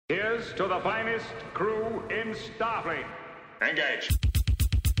Here's to the finest crew in Starfleet. Engage.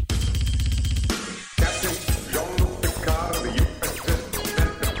 Captain Jean-Luc Picard of the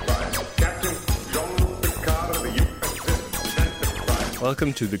USS Enterprise. Captain Jean-Luc Picard of the USS Enterprise.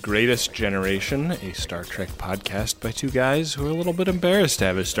 Welcome to The Greatest Generation, a Star Trek podcast by two guys who are a little bit embarrassed to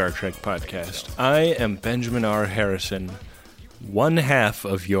have a Star Trek podcast. I am Benjamin R. Harrison, one half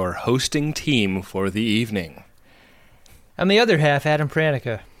of your hosting team for the evening. I'm the other half, Adam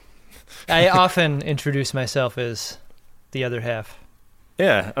Pranica. I often introduce myself as the other half.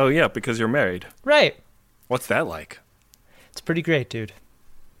 Yeah, oh yeah, because you're married. Right. What's that like? It's pretty great, dude.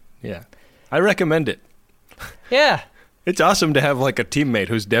 Yeah. I recommend it. Yeah. It's awesome to have like a teammate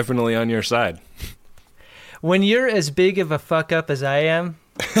who's definitely on your side. When you're as big of a fuck up as I am,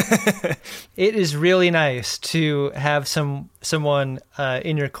 it is really nice to have someone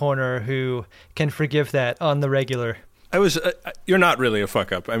in your corner who can forgive that on the regular. You're not really a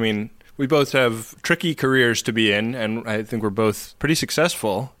fuck up. I mean, we both have tricky careers to be in, and I think we're both pretty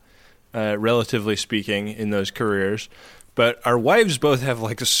successful, relatively speaking, in those careers. But our wives both have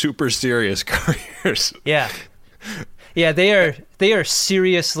like super serious careers. Yeah. Yeah, they are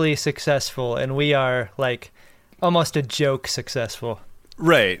seriously successful, and we are like almost a joke successful.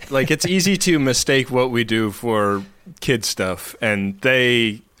 Right. Like it's easy to mistake what we do for kid stuff, and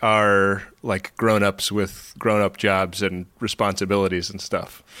they are like grown-ups with grown-up jobs and responsibilities and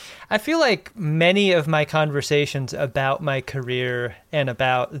stuff. I feel like many of my conversations about my career and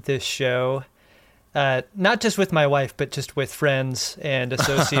about this show, not just with my wife, but just with friends and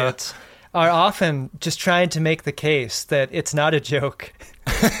associates, are often just trying to make the case that it's not a joke.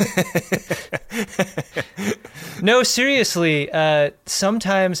 No, seriously,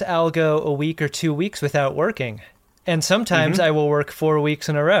 sometimes I'll go a week or 2 weeks without working. And sometimes I will work 4 weeks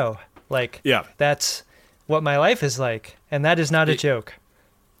in a row. Like, yeah, that's what my life is like. And that is not a joke.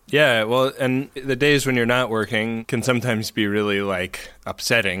 Yeah, well, and the days when you're not working can sometimes be really, like,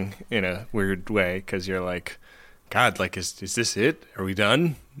 upsetting in a weird way. Because you're like, God, like, is this it? Are we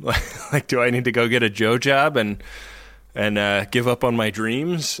done? Like, do I need to go get a Joe job and give up on my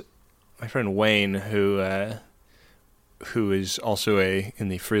dreams? My friend Wayne, who is also in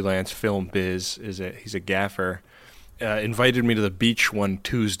the freelance film biz, he's a gaffer. Invited me to the beach one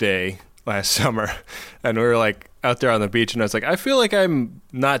Tuesday last summer, and we were like out there on the beach, and I was like, I feel like I'm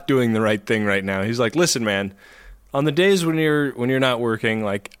not doing the right thing right now. He's like, listen, man, on the days when you're not working,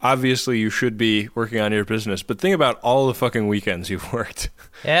 like obviously you should be working on your business, but think about all the fucking weekends you've worked.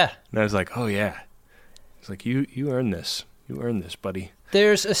 Yeah. And I was like, oh yeah. It's like you earned this. You earned this, buddy.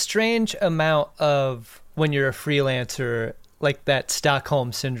 There's a strange amount of when you're a freelancer, like that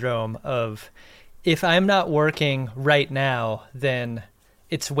Stockholm syndrome of, if I'm not working right now, then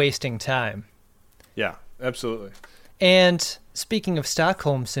it's wasting time. Yeah, absolutely. And speaking of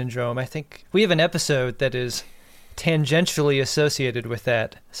Stockholm syndrome, I think we have an episode that is tangentially associated with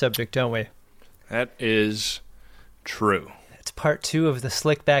that subject, don't we? That is true. It's part 2 of the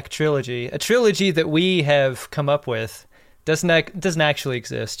Slickback Trilogy, a trilogy that we have come up with. Doesn't actually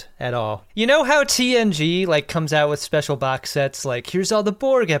exist at all. You know how TNG like comes out with special box sets, like here's all the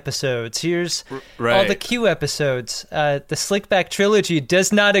Borg episodes, here's all the Q episodes. The Slickback Trilogy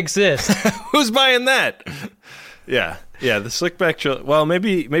does not exist. Who's buying that? Yeah, the Slickback Trilogy. Well,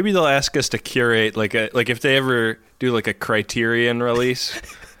 maybe they'll ask us to curate like if they ever do like a Criterion release,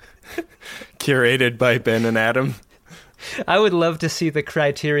 curated by Ben and Adam. I would love to see the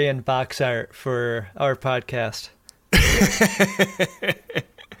Criterion box art for our podcast.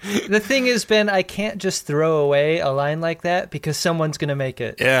 The thing is, Ben, I can't just throw away a line like that because someone's going to make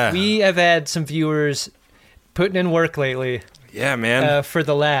it. Yeah. We have had some viewers putting in work lately. Yeah, man. For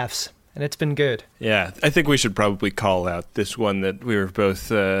the laughs, and it's been good. Yeah, I think we should probably call out this one that we were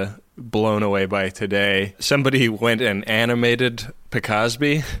both blown away by today. Somebody went and animated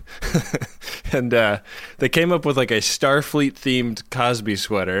Cosby, and they came up with like a Starfleet-themed Cosby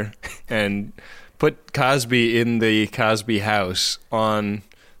sweater, and put Cosby in the Cosby house on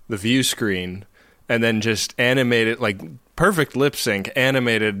the view screen, and then just animated, like perfect lip sync,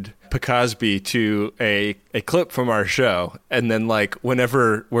 animated Cosby to a clip from our show. And then like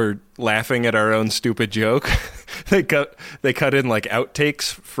whenever we're laughing at our own stupid joke, they cut in like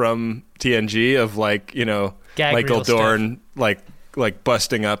outtakes from TNG of like, you know, Gag Michael Dorn stuff. like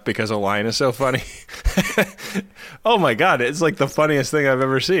busting up because a line is so funny. Oh my God, it's like the funniest thing I've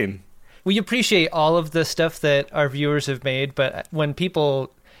ever seen. We appreciate all of the stuff that our viewers have made, but when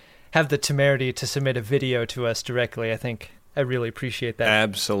people have the temerity to submit a video to us directly, I think I really appreciate that.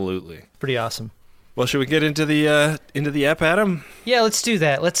 Absolutely. Pretty awesome. Well, should we get into the ep, Adam? Yeah, let's do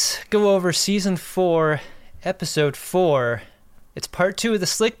that. Let's go over Season 4, Episode 4, It's part 2 of the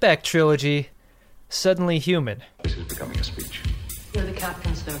Slickback Trilogy, Suddenly Human. This is becoming a speech. You're the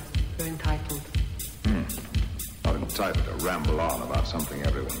captain, sir. You're entitled. Not entitled to ramble on about something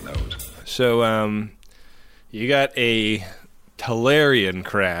everyone knows. So, you got a Talarian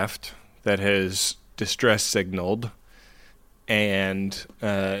craft that has distress signaled, and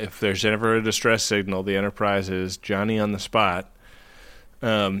if there's ever a distress signal, the Enterprise is Johnny on the spot.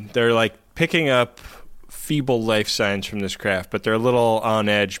 They're like picking up feeble life signs from this craft, but they're a little on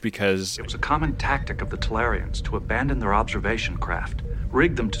edge because It was a common tactic of the Talarians to abandon their observation craft,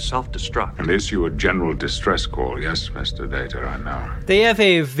 rig them to self-destruct. And issue a general distress call, yes, Mr. Data, I know. They have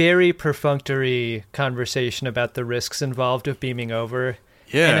a very perfunctory conversation about the risks involved of beaming over.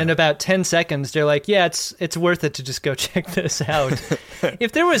 Yeah. And in about 10 seconds, they're like, yeah, it's worth it to just go check this out.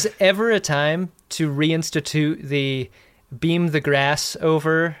 If there was ever a time to reinstitute the beam the grass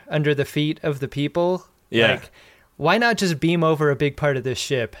over under the feet of the people, like, why not just beam over a big part of this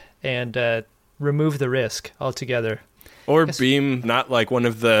ship and remove the risk altogether? Or beam not like one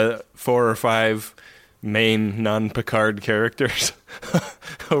of the 4 or 5 main non-Picard characters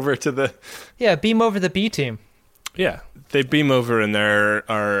over to the... Yeah, beam over the B team. Yeah, they beam over and there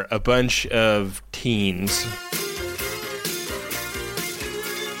are a bunch of teens.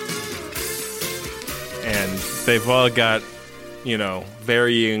 And they've all got, you know,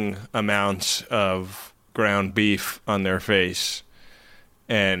 varying amounts of ground beef on their face.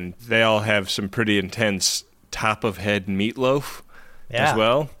 And they all have some pretty intense top-of-head meatloaf as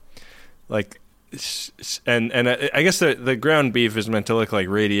well. Like, and I guess the ground beef is meant to look like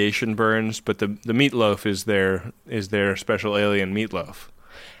radiation burns, but the meatloaf is their special alien meatloaf.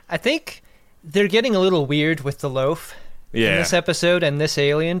 I think they're getting a little weird with the loaf in this episode and this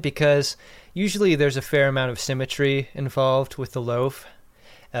alien, because usually there's a fair amount of symmetry involved with the loaf.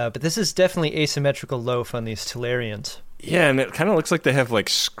 But this is definitely asymmetrical loaf on these Talarians. Yeah, and it kind of looks like they have like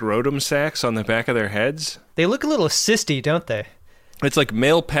scrotum sacs on the back of their heads. They look a little cysty, don't they? It's like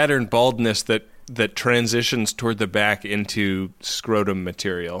male pattern baldness that transitions toward the back into scrotum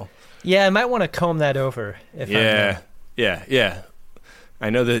material. Yeah, I might want to comb that over. Yeah. I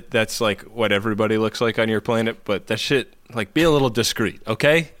know that's like what everybody looks like on your planet, but that shit, like, be a little discreet,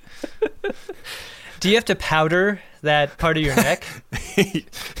 okay? Do you have to powder that part of your neck?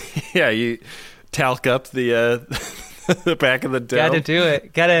 Yeah, you talc up the the back of the dome. Gotta do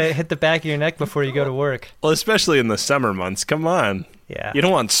it. Gotta hit the back of your neck before you go to work. Well, especially in the summer months. Come on. Yeah. You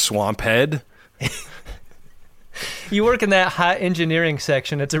don't want swamp head. You work in that hot engineering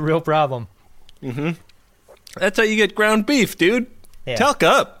section, it's a real problem. Mm-hmm. That's how you get ground beef, dude. Yeah. Talc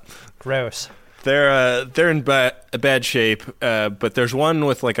up. Gross. They're in bad shape, but there's one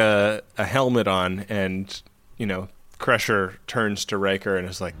with like a helmet on, and, you know, Crusher turns to Riker and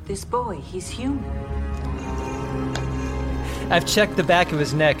is like, This boy, he's human. I've checked the back of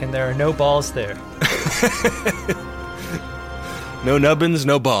his neck, and there are no balls there. no nubbins,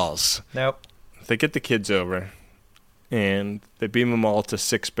 no balls. Nope. They get the kids over, and they beam them all to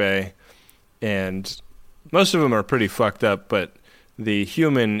 6 Bay, and most of them are pretty fucked up, but the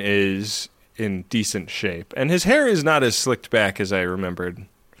human is in decent shape. And his hair is not as slicked back as I remembered.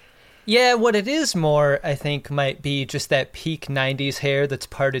 Yeah, what it is more, I think, might be just that peak 90s hair that's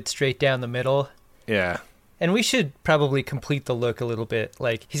parted straight down the middle. Yeah. And we should probably complete the look a little bit.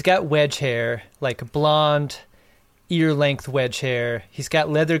 Like, he's got wedge hair, like blonde, ear-length wedge hair. He's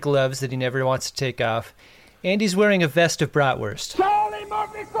got leather gloves that he never wants to take off. And he's wearing a vest of bratwurst. Charlie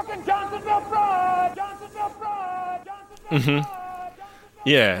Murphy's cooking Johnsonville fried! Johnsonville fried! Johnsonville fried!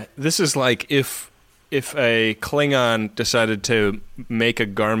 Yeah, this is like if a Klingon decided to make a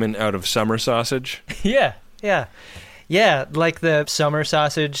garment out of summer sausage. Yeah, like the summer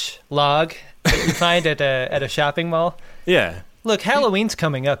sausage log that you find at a shopping mall. Yeah. Look, Halloween's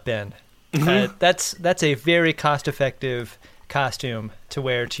coming up, Ben. Mm-hmm. That's a very cost-effective costume to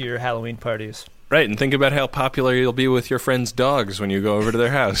wear to your Halloween parties. Right, and think about how popular you'll be with your friends' dogs when you go over to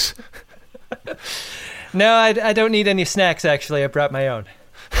their house. No, I don't need any snacks, actually. I brought my own.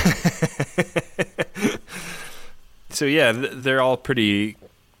 So yeah, they're all pretty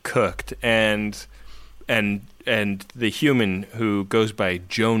cooked, and the human who goes by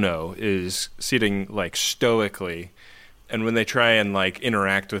Jono is sitting like stoically, and when they try and like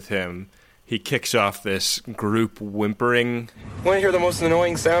interact with him, he kicks off this group whimpering. Want to hear the most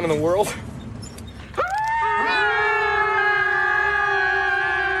annoying sound in the world?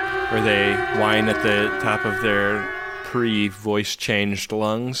 Where they whine at the top of their pre-voice changed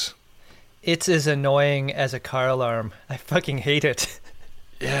lungs. It's as annoying as a car alarm. I fucking hate it.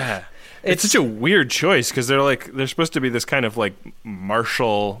 Yeah. It's such a weird choice, because they're supposed to be this kind of like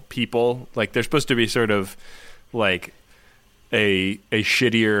martial people. Like, they're supposed to be sort of like a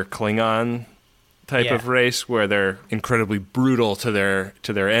shittier Klingon type Yeah. of race where they're incredibly brutal to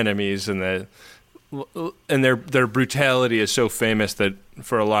their enemies, and their brutality is so famous that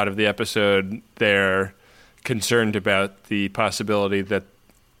for a lot of the episode they're concerned about the possibility that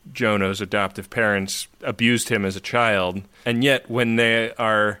Jono's adoptive parents abused him as a child, and yet when they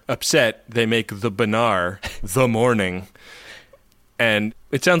are upset they make the Benar the morning. And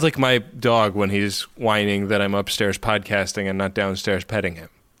it sounds like my dog when he's whining that I'm upstairs podcasting and not downstairs petting him.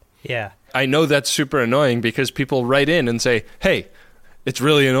 Yeah. I know that's super annoying because people write in and say, hey, it's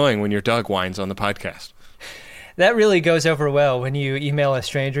really annoying when your dog whines on the podcast. That really goes over well when you email a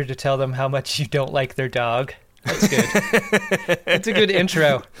stranger to tell them how much you don't like their dog. That's good. It's a good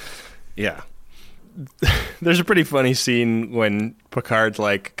intro. Yeah. There's a pretty funny scene when Picard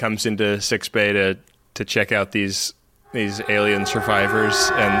comes into sickbay to check out these alien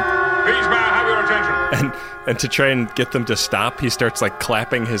survivors, and Please, may I have your attention? and to try and get them to stop, he starts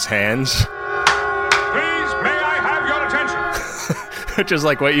clapping his hands, Please, may I have your attention? which is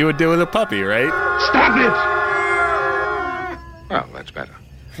what you would do with a puppy, right? Stop it! Well, that's better.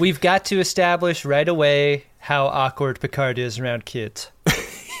 We've got to establish right away how awkward Picard is around kids.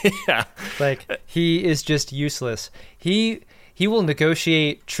 Yeah. He is just useless. He will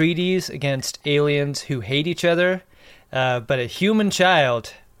negotiate treaties against aliens who hate each other, but a human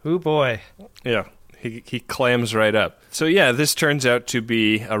child, oh boy. Yeah. He clams right up. So yeah, this turns out to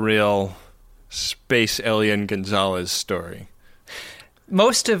be a real space alien Gonzalez story.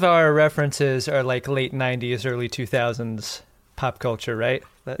 Most of our references are late 90s, early 2000s pop culture, right?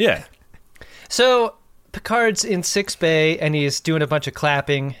 Yeah. So Picard's in sickbay and he's doing a bunch of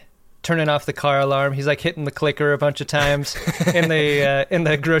clapping, turning off the car alarm. He's hitting the clicker a bunch of times in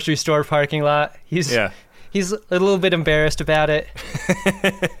the grocery store parking lot. He's a little bit embarrassed about it.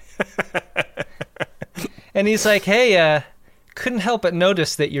 And he's like, hey, couldn't help but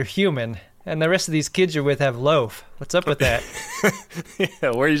notice that you're human. And the rest of these kids you're with have loaf. What's up with that?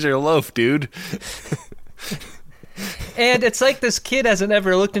 Yeah, where's your loaf, dude? And it's like this kid hasn't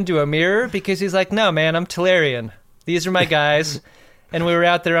ever looked into a mirror because he's like, no, man, I'm Talarian. These are my guys. And we were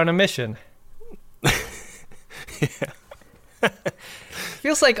out there on a mission. Yeah.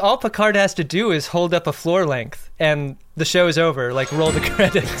 Feels like all Picard has to do is hold up a floor length and the show's over, roll the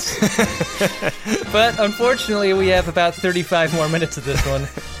credits. But unfortunately, we have about 35 more minutes of this one,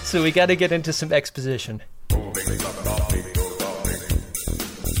 so we got to get into some exposition.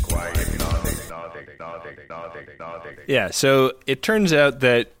 Yeah, so it turns out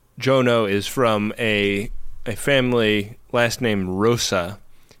that Jono is from a family, last name Rosa,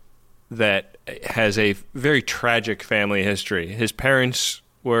 that has a very tragic family history. His parents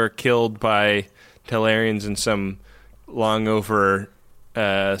were killed by Talarians in some long over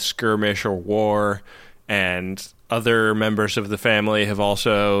skirmish or war, and other members of the family have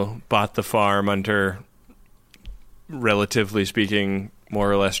also bought the farm under, relatively speaking,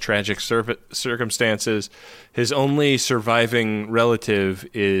 more or less tragic circumstances. His only surviving relative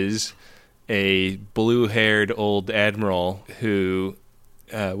is a blue-haired old admiral who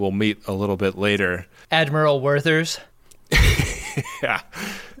we'll meet a little bit later. Admiral Werthers. Yeah.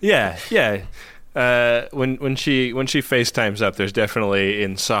 When she FaceTimes up, there's definitely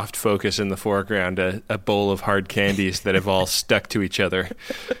in soft focus in the foreground a bowl of hard candies that have all stuck to each other.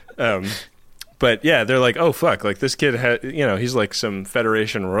 But yeah, they're like, oh fuck, this kid he's some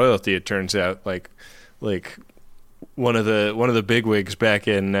Federation royalty. It turns out, like one of the bigwigs back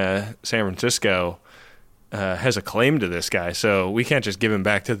in San Francisco has a claim to this guy, so we can't just give him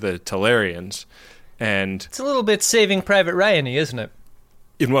back to the Talarians. And it's a little bit Saving Private Ryan-y, isn't it?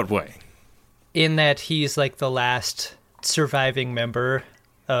 In what way? In that he's the last surviving member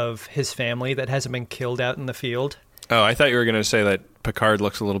of his family that hasn't been killed out in the field. Oh, I thought you were going to say that Picard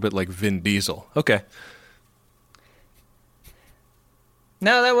looks a little bit like Vin Diesel. Okay.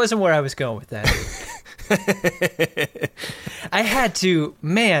 No, that wasn't where I was going with that. I had to,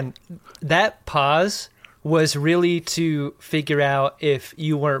 that pause was really to figure out if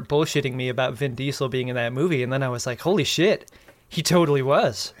you weren't bullshitting me about Vin Diesel being in that movie. And then I was like, holy shit, he totally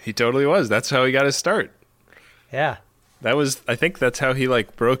was. He totally was. That's how he got his start. Yeah. I think that's how he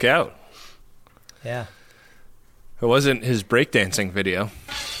broke out. Yeah. It wasn't his breakdancing video.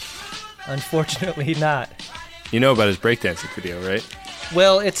 Unfortunately not. You know about his breakdancing video, right?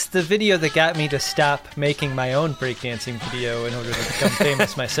 Well, it's the video that got me to stop making my own breakdancing video in order to become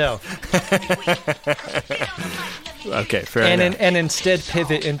famous myself. Okay, fair enough. And instead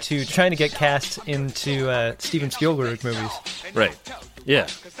pivot into trying to get cast into Steven Spielberg movies. Right. Yeah.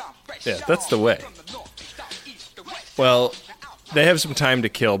 Yeah, that's the way. Well, they have some time to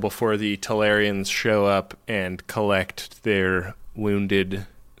kill before the Talarians show up and collect their wounded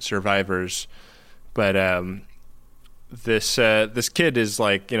survivors. But this kid is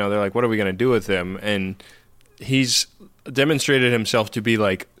like, they're like, what are we going to do with him? And he's demonstrated himself to be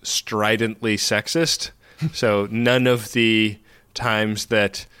like stridently sexist. So none of the times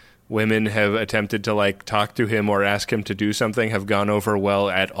that women have attempted to like talk to him or ask him to do something have gone over well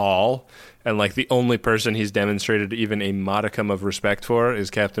at all. And like the only person he's demonstrated even a modicum of respect for is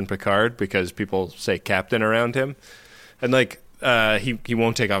Captain Picard, because people say Captain around him. And like he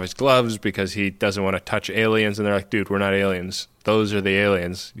won't take off his gloves because he doesn't want to touch aliens. And they're like, dude, we're not aliens. Those are the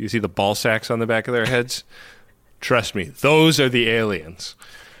aliens. You see the ball sacks on the back of their heads? Trust me, those are the aliens.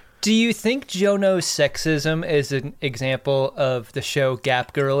 Do you think Jono's sexism is an example of the show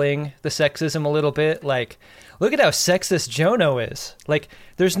gap girling the sexism a little bit? Like, look at how sexist Jono is. Like,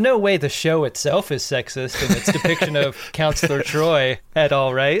 there's no way the show itself is sexist in its depiction of Counselor Troy at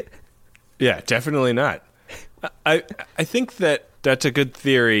all, right? Yeah, definitely not. I think that's a good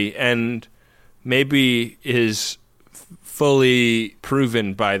theory, and maybe is fully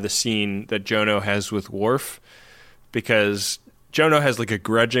proven by the scene that Jono has with Worf, because Jono has like a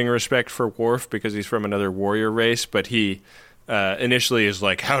grudging respect for Worf because he's from another warrior race, but he initially is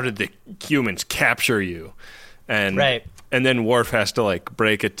like, how did the humans capture you? And right. And then Worf has to like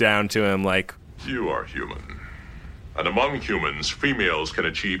break it down to him like, You are human. And among humans, females can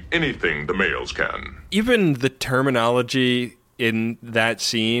achieve anything the males can. even the terminology in that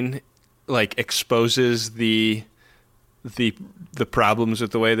scene like exposes the problems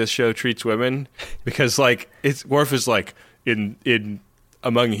with the way this show treats women, because like Worf is like, in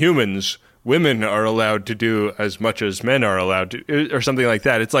among humans, women are allowed to do as much as men are allowed to, or something like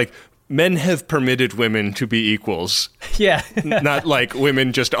that. It's like men have permitted women to be equals. Yeah. Not like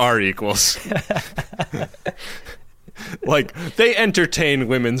women just are equals. Like, they entertain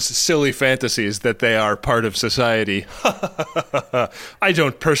women's silly fantasies that they are part of society. I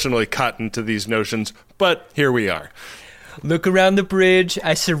don't personally cotton to these notions, but here we are. Look around the bridge.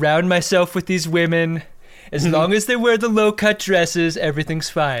 I surround myself with these women. As long as they wear the low-cut dresses, everything's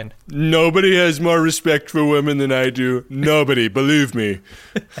fine. Nobody has more respect for women than I do. Nobody, believe me.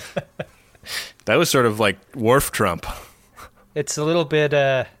 That was sort of like Worf Trump. It's a little bit,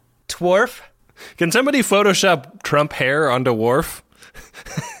 twerf. Can somebody Photoshop Trump hair onto Worf?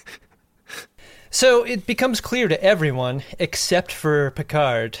 So it becomes clear to everyone, except for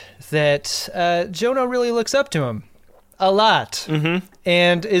Picard, that Jono really looks up to him. A lot. Mm-hmm.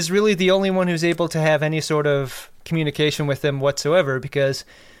 And is really the only one who's able to have any sort of communication with him whatsoever, because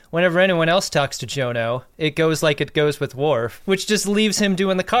whenever anyone else talks to Jono, it goes like it goes with Worf, which just leaves him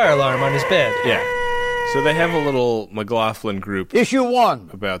doing the car alarm on his bed. Yeah. So they have a little McLaughlin group. Issue 1.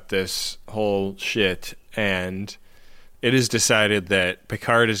 About this whole shit, and it is decided that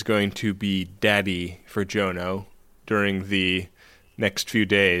Picard is going to be daddy for Jono during the next few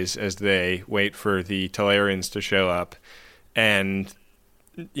days as they wait for the Talarians to show up. And,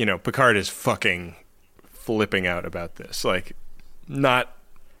 Picard is fucking flipping out about this. Like, not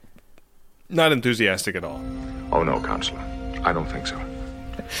enthusiastic at all. Oh, no, Counselor. I don't think so.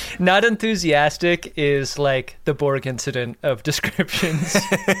 Not enthusiastic is like the Borg incident of descriptions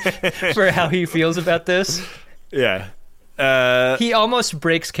for how he feels about this. Yeah. He almost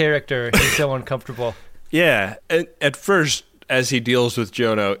breaks character. He's so uncomfortable. Yeah. At first, as he deals with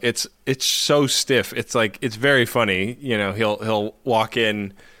Jono, it's so stiff. It's like, it's very funny. He'll walk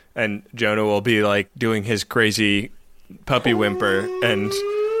in and Jono will be like doing his crazy puppy whimper, and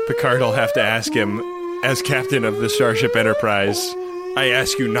Picard will have to ask him, as captain of the Starship Enterprise, I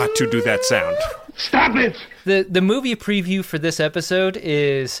ask you not to do that sound. Stop it! The movie preview for this episode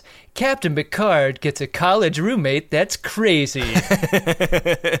is Captain Picard gets a college roommate that's crazy.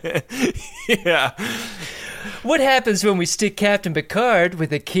 Yeah. What happens when we stick Captain Picard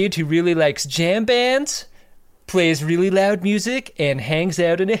with a kid who really likes jam bands, plays really loud music, and hangs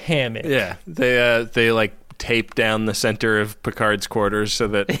out in a hammock? Yeah. They like tape down the center of Picard's quarters so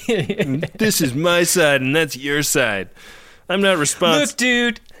that this is my side and that's your side. I'm not responsible. Look,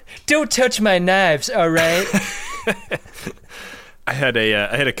 dude, don't touch my knives, all right? I had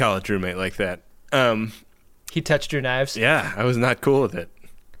a college roommate like that. He touched your knives? Yeah, I was not cool with it.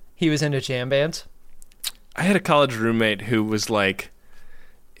 He was into jam bands? I had a college roommate who was like,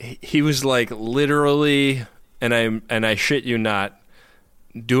 he was like literally, and I shit you not,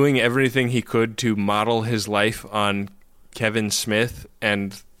 doing everything he could to model his life on Kevin Smith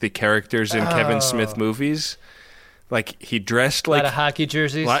and the characters in Kevin Smith movies. Like, he dressed like... A lot of hockey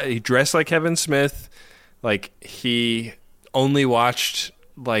jerseys? He dressed like Kevin Smith. Like, he only watched,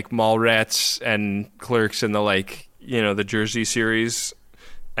 like, Mallrats and Clerks in the, like, the Jersey series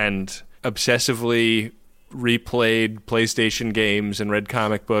and obsessively replayed PlayStation games and read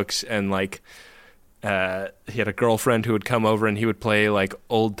comic books, and like he had a girlfriend who would come over and he would play like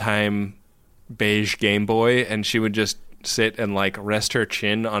old time beige Game Boy, and she would just sit and like rest her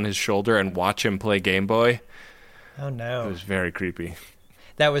chin on his shoulder and watch him play Game Boy. Oh no. It was very creepy.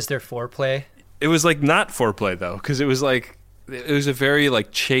 That was their foreplay? It was like not foreplay though, because it was like it was a very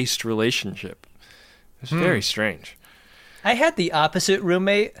like chaste relationship. It was very strange. I had the opposite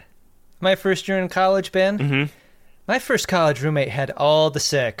roommate my first year in college, Ben. Mm-hmm. My first college roommate had all the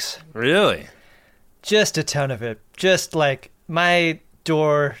sex. Really? Just a ton of it. Just like my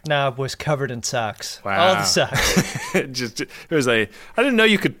doorknob was covered in socks. Wow. All the socks. It was I didn't know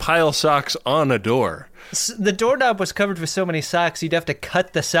you could pile socks on a door. The doorknob was covered with so many socks, you'd have to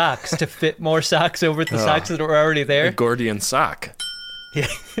cut the socks to fit more socks over the socks that were already there. A Gordian sock. Yeah.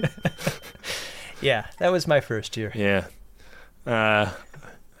 Yeah, that was my first year. Yeah. I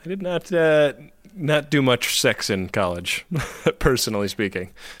did not do much sex in college, personally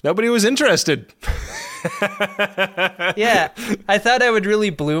speaking. Nobody was interested. Yeah, I thought I would really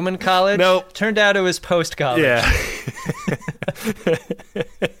bloom in college. Nope. Turned out it was post-college. Yeah.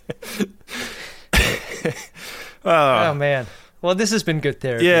 Oh, man. Well, this has been good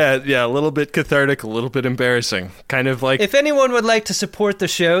therapy. Yeah, a little bit cathartic, a little bit embarrassing. Kind of like... If anyone would like to support the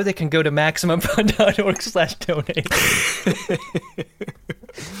show, they can go to MaximumFun.org/donate.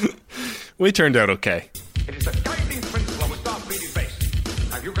 We turned out okay. It is a guiding principle of a Starfleet base.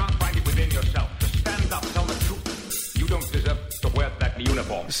 Now, if you can't find it within yourself to stand up, tell the truth. You don't deserve to wear that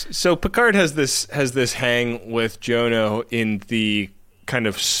uniform. So Picard has this hang with Jono in the kind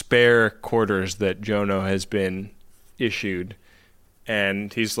of spare quarters that Jono has been issued.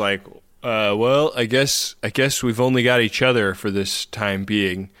 And he's like, well, I guess we've only got each other for this time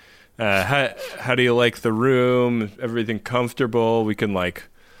being. How do you like the room? Everything comfortable? We can like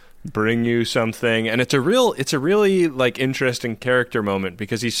bring you something. And it's a really like interesting character moment,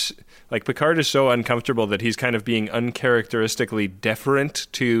 because he's like, Picard is so uncomfortable that he's kind of being uncharacteristically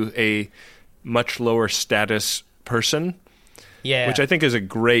deferent to a much lower status person. Yeah. Which I think is a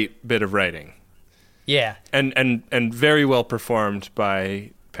great bit of writing. Yeah. And very well performed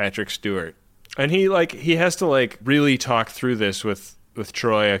by Patrick Stewart. And he has to like really talk through this with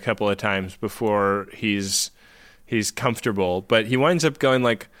Troy a couple of times before he's comfortable. But he winds up going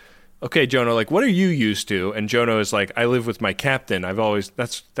like, okay, Jono, like, what are you used to? And Jono is like, I live with my captain.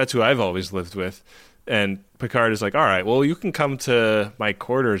 That's who I've always lived with. And Picard is like, all right, well, you can come to my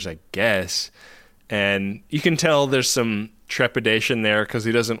quarters, I guess. And you can tell there's some trepidation there because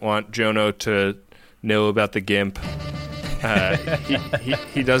he doesn't want Jono to know about the GIMP.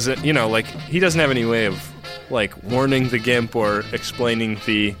 He doesn't, he doesn't have any way of like warning the GIMP or explaining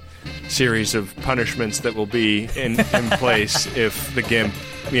the series of punishments that will be in place if the GIMP,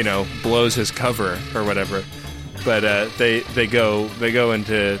 blows his cover or whatever. But they go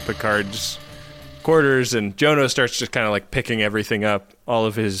into Picard's quarters, and Jono starts just kind of like picking everything up, all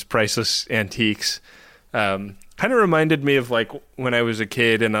of his priceless antiques. Kind of reminded me of like when I was a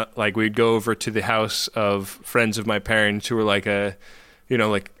kid, and like we'd go over to the house of friends of my parents who were like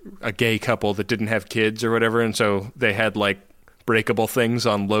like a gay couple that didn't have kids or whatever, and so they had like breakable things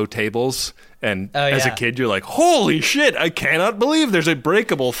on low tables, and as a kid you're like, holy shit, I cannot believe there's a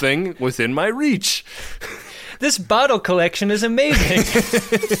breakable thing within my reach. This bottle collection is amazing.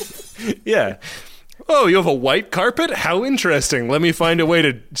 Yeah. Oh, you have a white carpet? How interesting. Let me find a way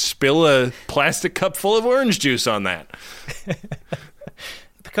to spill a plastic cup full of orange juice on that.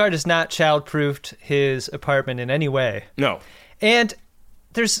 Picard has not child-proofed his apartment in any way. No. And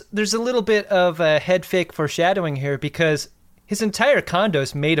there's a little bit of a head fake foreshadowing here, because his entire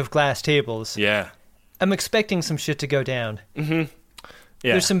condo's made of glass tables. Yeah. I'm expecting some shit to go down. Mm-hmm.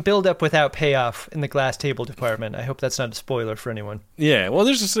 Yeah. There's some build-up without payoff in the glass table department. I hope that's not a spoiler for anyone. Yeah, well,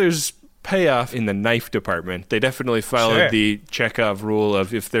 there's payoff in the knife department. They definitely followed the Chekhov rule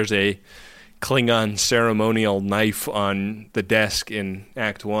of if there's a Klingon ceremonial knife on the desk in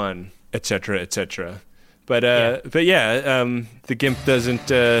Act 1, etc., etc. But the GIMP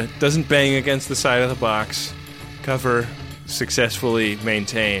doesn't bang against the side of the box. Cover successfully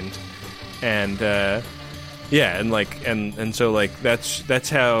maintained, and so that's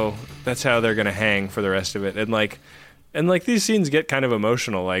how they're gonna hang for the rest of it, and these scenes get kind of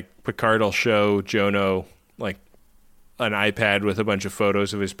emotional. Like Picard will show Jono like an iPad with a bunch of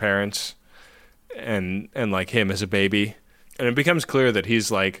photos of his parents, and like him as a baby, and it becomes clear that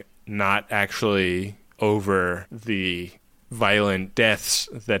he's like not actually over the violent deaths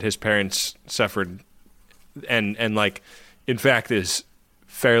that his parents suffered, and like in fact is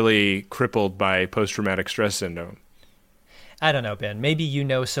fairly crippled by post-traumatic stress syndrome. I don't know, Ben. Maybe you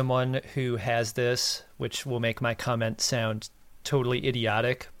know someone who has this, which will make my comment sound totally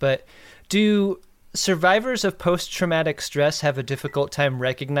idiotic. But do survivors of post-traumatic stress have a difficult time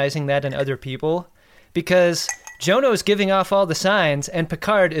recognizing that in other people? Because Jono's giving off all the signs, and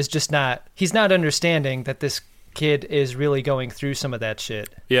Picard is just not. He's not understanding that this kid is really going through some of that shit.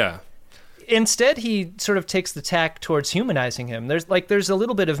 Yeah. Instead, he sort of takes the tack towards humanizing him. There's a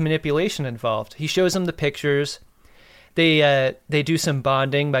little bit of manipulation involved. He shows him the pictures. They do some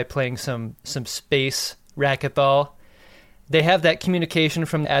bonding by playing some space racquetball. They have that communication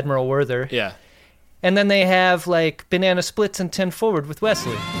from Admiral Werther. Yeah. And then they have, like, banana splits and 10 forward with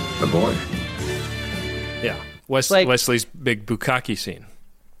Wesley. The boy. Yeah. Like- Wesley's big bukkake scene.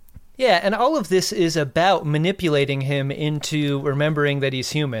 Yeah, and all of this is about manipulating him into remembering that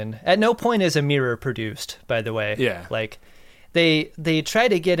he's human. At no point is a mirror produced, by the way. Yeah. Like, they try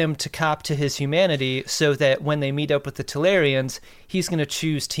to get him to cop to his humanity so that when they meet up with the Talarians, he's going to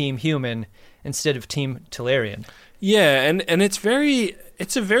choose Team Human instead of Team Talarian. Yeah, and it's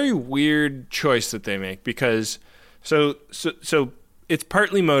a very weird choice that they make, because so it's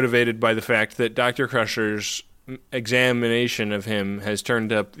partly motivated by the fact that Dr. Crusher's examination of him has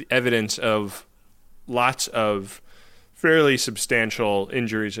turned up evidence of lots of fairly substantial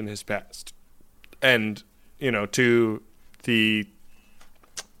injuries in his past. And, to the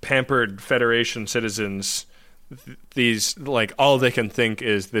pampered Federation citizens, these, like, all they can think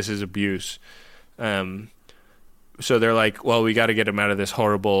is this is abuse. So they're like, well, we got to get him out of this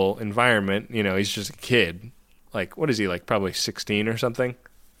horrible environment. He's just a kid. Like, what is he, like, probably 16 or something?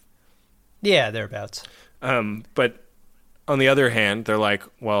 Yeah, thereabouts. But on the other hand, they're like,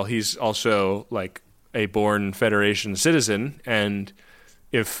 well, he's also, like, a born Federation citizen, and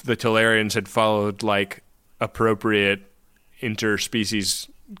if the Talarians had followed, like, appropriate interspecies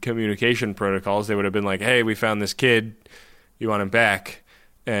communication protocols, they would have been like, hey, we found this kid, you want him back,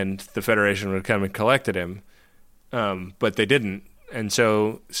 and the Federation would have come and collected him. But they didn't, and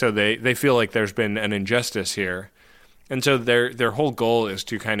so they feel like there's been an injustice here, and so their whole goal is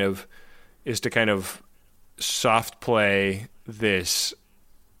to kind of soft play this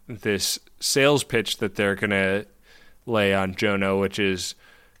sales pitch that they're gonna lay on Jono, which is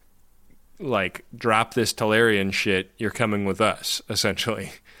like, drop this Talarian shit, you're coming with us,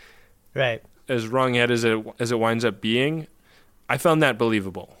 essentially. Right. As wronghead as it winds up being, I found that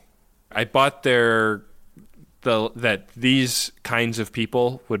believable. I bought that these kinds of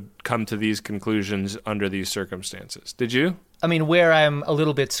people would come to these conclusions under these circumstances. Did you? I mean, where I'm a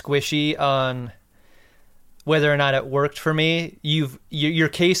little bit squishy on whether or not it worked for me, your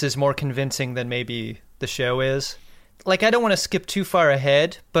case is more convincing than maybe the show is. Like, I don't want to skip too far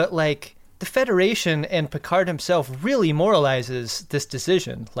ahead, but, like, the Federation and Picard himself really moralizes this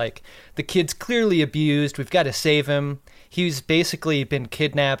decision. Like, the kid's clearly abused, we've got to save him. He's basically been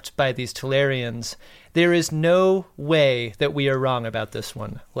kidnapped by these Talarians. There is no way that we are wrong about this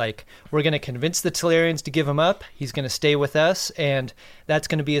one. Like, we're going to convince the Talarians to give him up. He's going to stay with us, and that's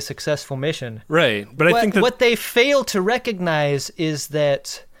going to be a successful mission. Right, but I think that what they fail to recognize is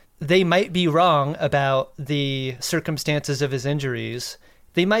that they might be wrong about the circumstances of his injuries.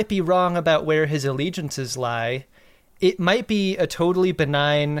 They might be wrong about where his allegiances lie. It might be a totally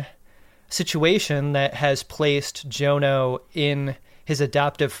benign situation that has placed Jono in his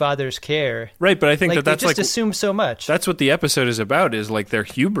adoptive father's care. Right, but I think like, that's they just like assume so much. That's what the episode is about, is like their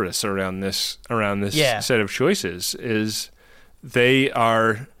hubris around this set of choices. Is they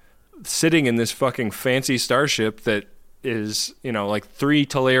are sitting in this fucking fancy starship that is, like, 3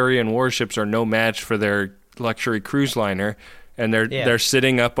 Talarian warships are no match for their luxury cruise liner, and they're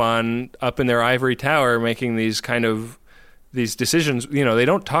sitting up in their ivory tower making these decisions. They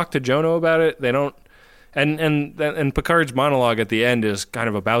don't talk to Jono about it. They don't. And Picard's monologue at the end is kind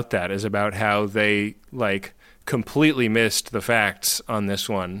of about that, is about how they, like, completely missed the facts on this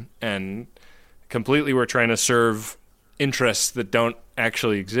one and completely were trying to serve interests that don't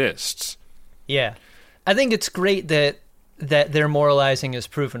actually exist. Yeah. I think it's great that their moralizing is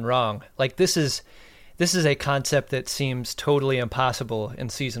proven wrong. Like, this is a concept that seems totally impossible in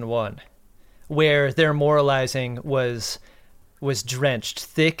season 1, where their moralizing was drenched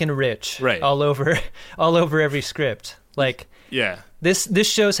thick and rich, right, all over every script. Like, yeah, this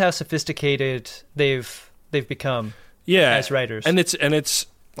shows how sophisticated they've become, as writers. And it's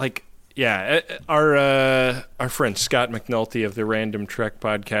like, yeah, our friend Scott McNulty of the Random Trek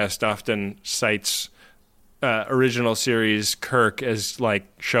podcast often cites original series Kirk as like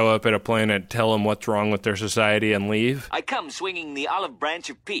show up at a planet, tell them what's wrong with their society, and leave. I come swinging the olive branch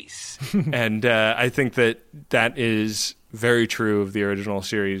of peace. And I think that is very true of the original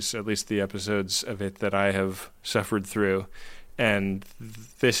series, at least the episodes of it that I have suffered through. And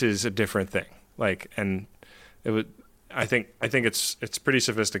this is a different thing. Like, and it would. I think it's pretty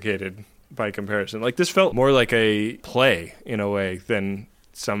sophisticated by comparison. Like, this felt more like a play in a way than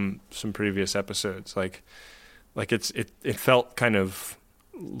some previous episodes. Like it felt kind of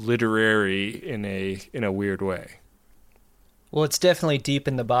literary in a weird way. Well, it's definitely deep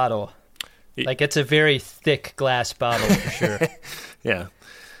in the bottle. Like, it's a very thick glass bottle for sure. Yeah,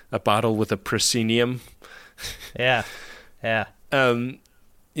 a bottle with a proscenium. Yeah.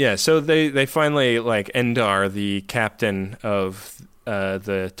 Yeah, so they finally, like, Endar, the captain of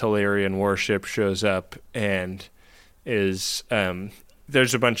the Talarian warship, shows up and is...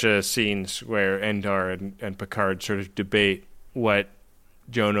 there's a bunch of scenes where Endar and Picard sort of debate what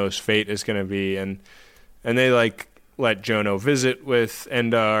Jono's fate is going to be, and they, like, let Jono visit with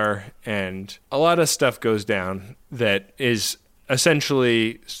Endar, and a lot of stuff goes down that is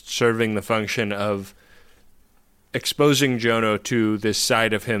essentially serving the function of exposing Jono to this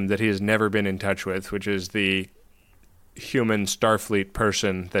side of him that he has never been in touch with, which is the human Starfleet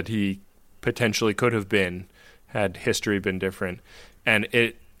person that he potentially could have been had history been different. And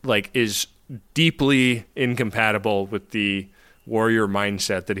it, like, is deeply incompatible with the warrior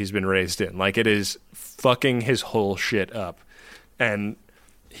mindset that he's been raised in. Like, it is fucking his whole shit up. And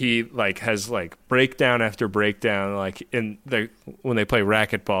he, like, has, like, breakdown after breakdown. Like, when they play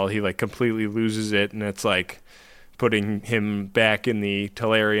racquetball, he, like, completely loses it, and it's, like, putting him back in the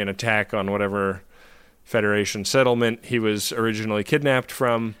Talarian attack on whatever Federation settlement he was originally kidnapped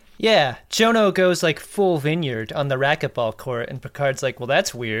from. Yeah, Jono goes, like, full vineyard on the racquetball court, and Picard's like, well,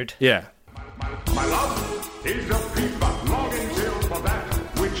 that's weird. Yeah. My love is a fever longing till for that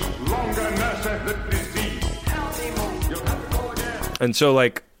which longer nurseth the disease. You'll have to go again. And so,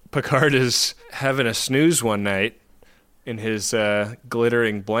 like, Picard is having a snooze one night in his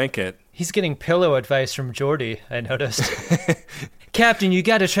glittering blanket. He's getting pillow advice from Geordi, I noticed. Captain, you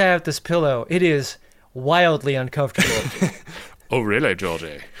gotta try out this pillow. It is wildly uncomfortable. Oh, really,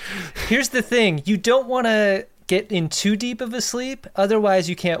 Georgie? Here's the thing. You don't want to get in too deep of a sleep, otherwise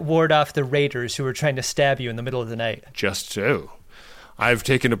you can't ward off the raiders who are trying to stab you in the middle of the night. Just so. I've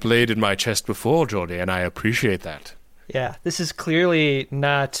taken a blade in my chest before, Georgie, and I appreciate that. Yeah, this is clearly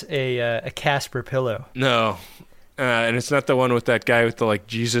not a Casper pillow. No. And it's not the one with that guy with the, like,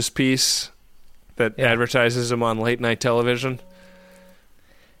 Jesus piece that advertises him on late-night television.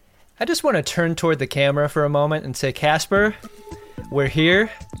 I just want to turn toward the camera for a moment and say, Casper, we're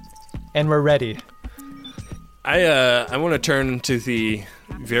here, and we're ready. I want to turn to the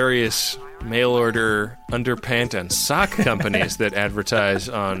various mail-order underpant and sock companies that advertise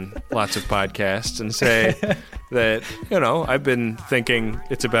on lots of podcasts and say that, you know, I've been thinking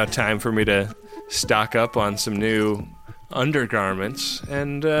it's about time for me to stock up on some new undergarments,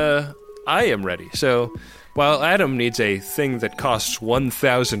 and I am ready. So while Adam needs a thing that costs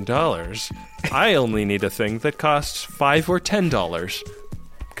 $1,000, I only need a thing that costs $5 or $10.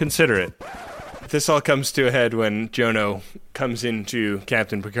 Consider it. This all comes to a head when Jono comes into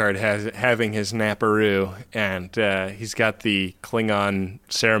Captain Picard having his naparoo, and he's got the Klingon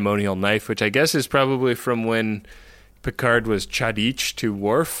ceremonial knife, which I guess is probably from when Picard was Chadich to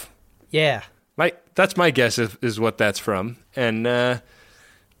Worf. Yeah. That's my guess is what that's from. And there's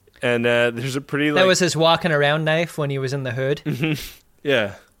a pretty, like... That was his walking around knife when he was in the hood? Mm-hmm.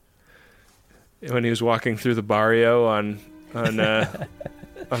 Yeah. When he was walking through the barrio on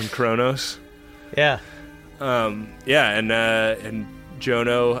Kronos. Yeah. And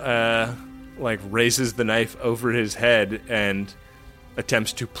Jono like raises the knife over his head and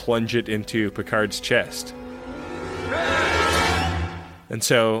attempts to plunge it into Picard's chest. And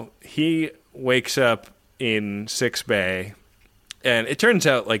so he wakes up in sickbay, and it turns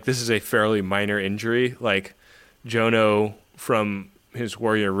out like this is a fairly minor injury. Like Jono from his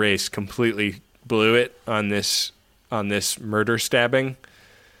warrior race completely blew it on this murder stabbing.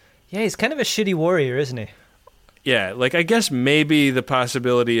 Yeah, he's kind of a shitty warrior, isn't he? Yeah, like I guess maybe the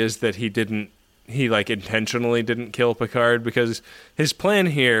possibility is that he intentionally didn't kill Picard, because his plan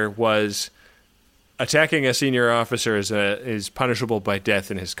here was attacking a senior officer is punishable by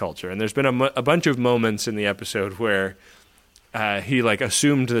death in his culture. And there's been a bunch of moments in the episode where he like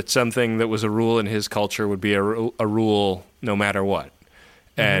assumed that something that was a rule in his culture would be a rule no matter what.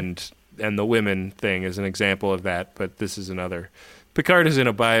 Mm-hmm. And the women thing is an example of that, but this is another. Picard is in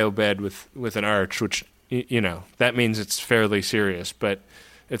a bio bed with an arch, which, you know, that means it's fairly serious. But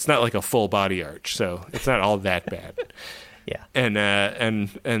It's not like a full body arch, so it's not all that bad. Yeah.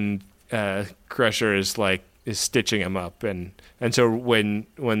 And Crusher is stitching him up, and so when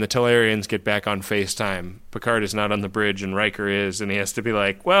the Talarians get back on FaceTime, Picard is not on the bridge and Riker is, and he has to be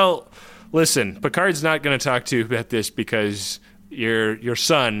like, well, listen, Picard's not going to talk to you about this because your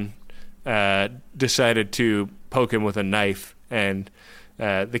son decided to poke him with a knife, and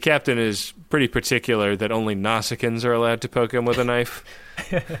the captain is pretty particular that only Nausicaans are allowed to poke him with a knife.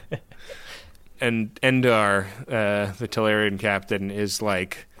 And Endar, the Talarian captain, is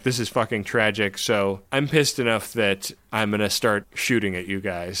like, this is fucking tragic, so I'm pissed enough that I'm going to start shooting at you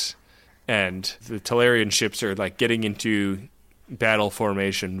guys. And the Talarian ships are getting into battle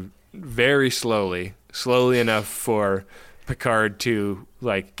formation very slowly enough for Picard to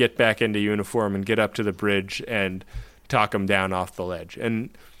get back into uniform and get up to the bridge and talk him down off the ledge. And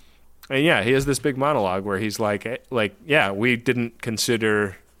yeah, he has this big monologue where he's like, yeah, we didn't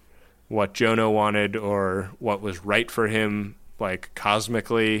consider what Jono wanted or what was right for him,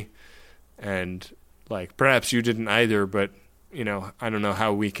 cosmically, and perhaps you didn't either, but I don't know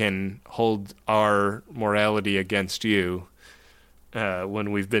how we can hold our morality against you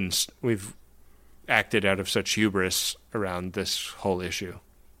when we've acted out of such hubris around this whole issue.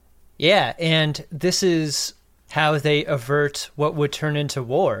 Yeah, and this is how they avert what would turn into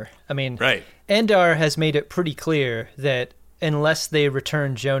war. I mean, right. Endar has made it pretty clear that unless they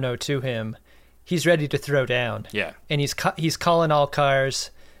return Jono to him, he's ready to throw down. Yeah. And he's calling all cars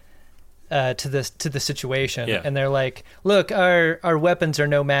to the situation. Yeah. And they're like, look, our weapons are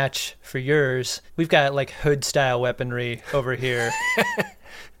no match for yours. We've got hood-style weaponry over here.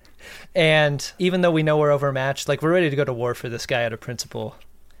 And even though we know we're overmatched, we're ready to go to war for this guy out of principle.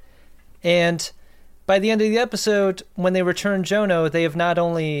 And by the end of the episode, when they return Jono, they have not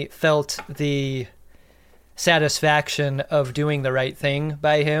only felt the satisfaction of doing the right thing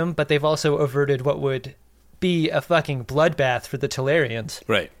by him, but they've also averted what would be a fucking bloodbath for the Talarians.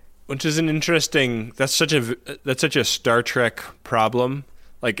 Right. Which is an interesting, that's such a Star Trek problem.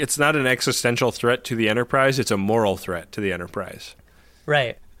 It's not an existential threat to the Enterprise, it's a moral threat to the Enterprise.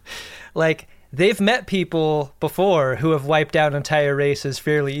 Right. They've met people before who have wiped out entire races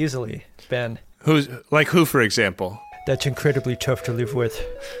fairly easily, Ben. Who, for example? That's incredibly tough to live with.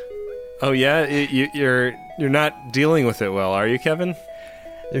 Oh yeah, you're not dealing with it well, are you, Kevin?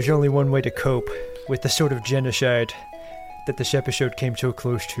 There's only one way to cope with the sort of genocide that this episode came so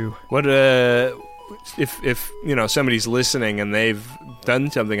close to. What if somebody's listening and they've done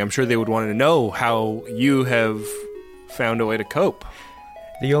something, I'm sure they would want to know how you have found a way to cope.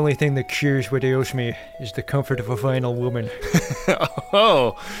 The only thing that cures what ails me is the comfort of a vinyl woman.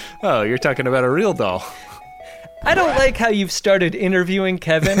 Oh, you're talking about a real doll. I don't like how you've started interviewing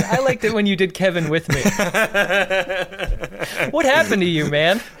Kevin. I liked it when you did Kevin with me. What happened to you,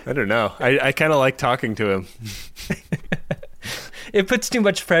 man? I don't know. I kind of like talking to him. It puts too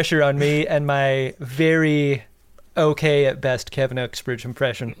much pressure on me and my very okay at best Kevin Uxbridge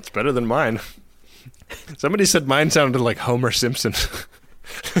impression. It's better than mine. Somebody said mine sounded like Homer Simpson.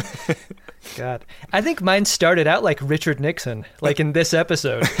 God. I think mine started out like Richard Nixon, in this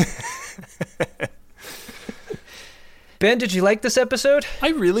episode. Ben, did you like this episode? I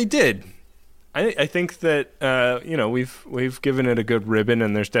really did. I think that we've given it a good ribbon,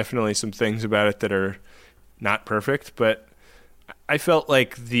 and there's definitely some things about it that are not perfect, but I felt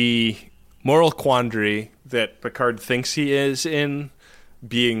like the moral quandary that Picard thinks he is in,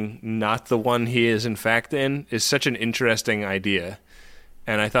 being not the one he is in fact in, is such an interesting idea.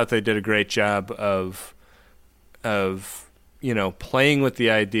 And I thought they did a great job of playing with the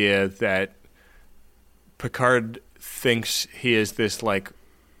idea that Picard thinks he is this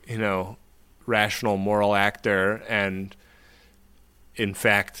rational moral actor, and in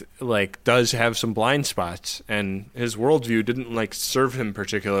fact does have some blind spots, and his worldview didn't serve him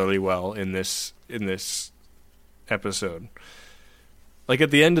particularly well in this episode.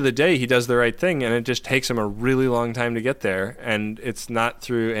 At the end of the day, he does the right thing, and it just takes him a really long time to get there, and it's not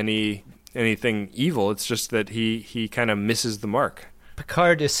through anything evil. It's just that he kind of misses the mark.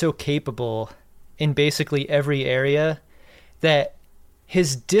 Picard is so capable in basically every area that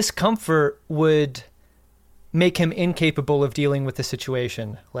his discomfort would make him incapable of dealing with the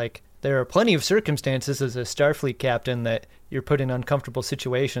situation. There are plenty of circumstances as a Starfleet captain that you're put in uncomfortable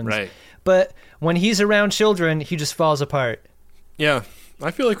situations. Right. But when he's around children, he just falls apart. Yeah.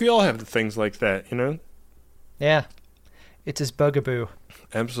 I feel like we all have things like that, Yeah. It's his bugaboo.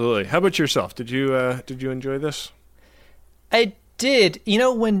 Absolutely. How about yourself? Did you enjoy this? I did.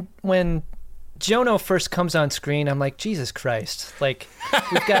 When Jono first comes on screen, I'm like, Jesus Christ. We've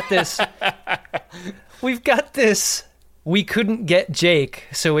got this we couldn't get Jake,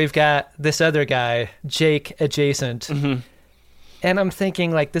 so we've got this other guy, Jake adjacent. Mm-hmm. And I'm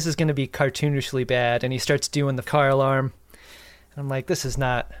thinking, like, this is going to be cartoonishly bad. And he starts doing the car alarm. And I'm like, this is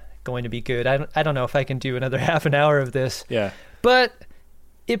not going to be good. I don't know if I can do another half an hour of this. Yeah. But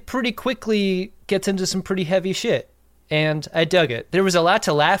it pretty quickly gets into some pretty heavy shit. And I dug it. There was a lot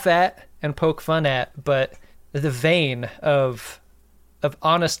to laugh at and poke fun at, but the vein of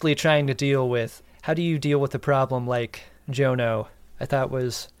honestly trying to deal with, how do you deal with a problem like Jono, I thought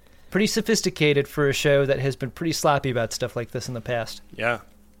was pretty sophisticated for a show that has been pretty sloppy about stuff like this in the past. Yeah.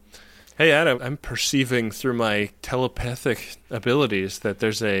 Hey, Adam, I'm perceiving through my telepathic abilities that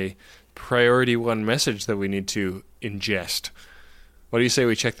there's a priority 1 message that we need to ingest. What do you say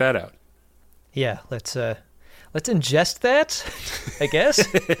we check that out? Yeah, let's ingest that, I guess.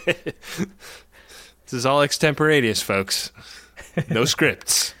 This is all extemporaneous, folks. No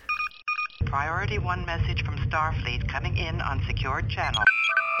scripts. Priority 1 message from Starfleet coming in on secured channel.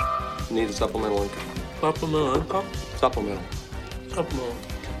 Need a supplemental income. Supplemental income? Supplemental. Supplemental.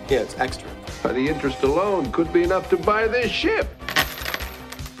 Yeah, it's extra. The interest alone could be enough to buy this ship.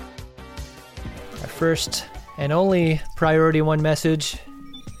 Our first and only priority 1 message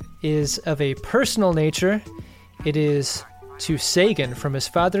is of a personal nature. It is to Sagan from his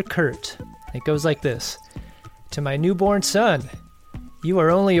father, Kurt. It goes like this. To my newborn son, you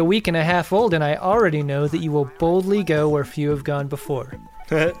are only a week and a half old, and I already know that you will boldly go where few have gone before.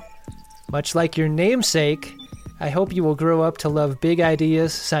 Much like your namesake, I hope you will grow up to love big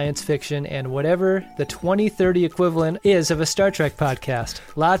ideas, science fiction, and whatever the 2030 equivalent is of a Star Trek podcast.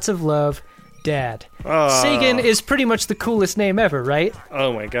 Lots of love, Dad. Sagan is pretty much the coolest name ever, right?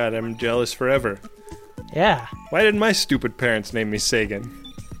 Oh my god, I'm jealous forever. Yeah. Why didn't my stupid parents name me Sagan?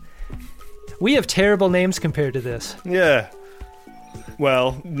 We have terrible names compared to this. Yeah.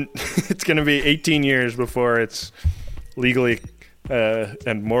 Well, it's going to be 18 years before it's legally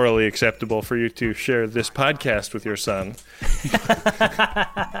and morally acceptable for you to share this podcast with your son.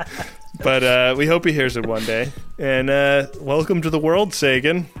 But we hope he hears it one day. And welcome to the world,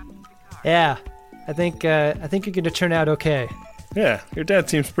 Sagan. Yeah, I think you're going to turn out okay. Yeah, your dad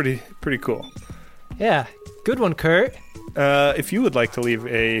seems pretty cool. Yeah, good one, Kurt. If you would like to leave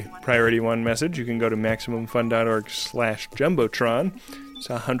a priority 1 message, you can go to MaximumFun.org/Jumbotron. It's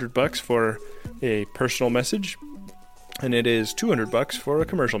 $100 for a personal message, and it is $200 for a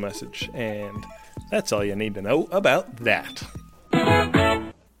commercial message. And that's all you need to know about that.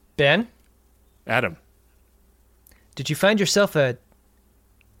 Ben? Adam. Did you find yourself a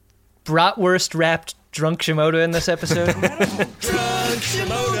bratwurst wrapped drunk Shimoda in this episode? Drunk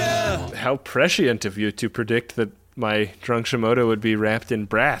Shimoda! How prescient of you to predict that my drunk Shimoda would be wrapped in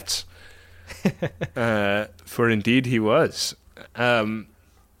brats. For indeed he was. My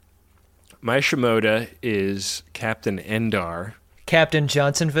Shimoda is Captain Endar. Captain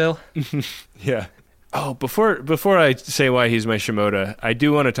Johnsonville? Yeah. Oh, before I say why he's my Shimoda, I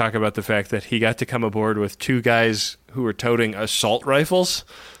do want to talk about the fact that he got to come aboard with 2 guys who were toting assault rifles.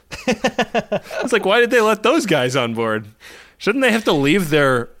 It's like, why did they let those guys on board? Shouldn't they have to leave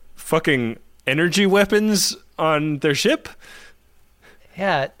their fucking energy weapons on their ship?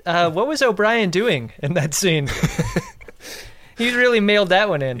 Yeah, what was O'Brien doing in that scene? He really mailed that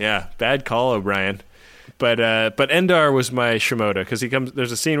one in. Yeah, bad call, O'Brien. But Endar was my Shimoda because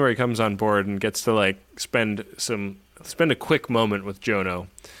there's a scene where he comes on board and gets to like spend a quick moment with Jono,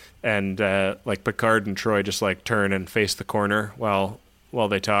 and like Picard and Troy just like turn and face the corner while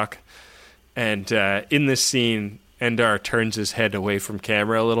they talk. And in this scene, Endar turns his head away from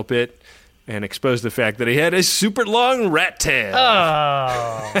camera a little bit and exposed the fact that he had a super long rat tail.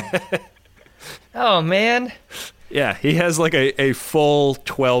 Oh, oh man. Yeah, he has like a full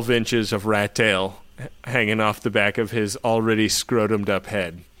 12 inches of rat tail hanging off the back of his already scrotumed up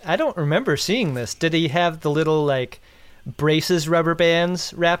head. I don't remember seeing this. Did he have the little like braces, rubber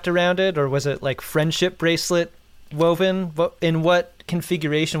bands wrapped around it, or was it like friendship bracelet woven? In what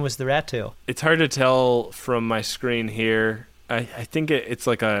configuration was the rat tail? It's hard to tell from my screen here. I think it's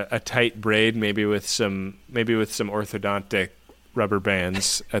like a tight braid, maybe with some orthodontic rubber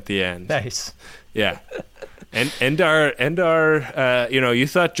bands at the end. Nice. Yeah. And Endar, you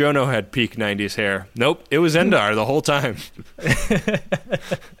thought Jono had peak 90s hair. Nope, it was Endar the whole time.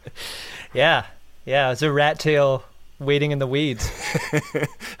 Yeah, it was a rat tail waiting in the weeds.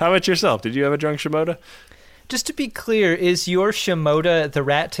 How about yourself? Did you have a drunk Shimoda? Just to be clear, is your Shimoda the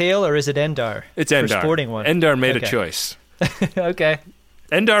rat tail or is it Endar? It's Endar. For sporting one. Endar made a choice. Okay.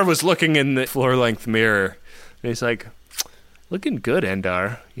 Endar was looking in the floor-length mirror, and he's like, looking good,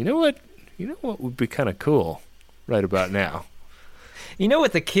 Endar. You know what would be kind of cool right about now? You know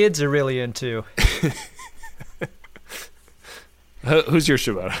what the kids are really into? Who's your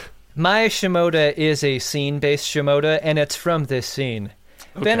Shimoda? My Shimoda is a scene-based Shimoda, and it's from this scene.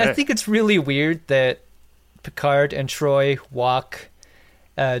 Okay. Ben, I think it's really weird that Picard and Troy walk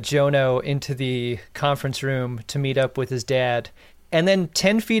Jono into the conference room to meet up with his dad, and then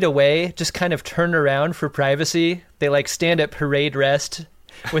 10 feet away, just kind of turn around for privacy. They like stand at parade rest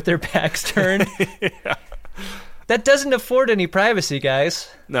with their backs turned. Yeah. That doesn't afford any privacy, guys.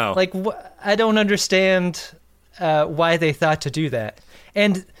 No. Like, I don't understand why they thought to do that.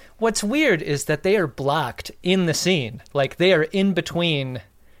 And what's weird is that they are blocked in the scene. Like, they are in between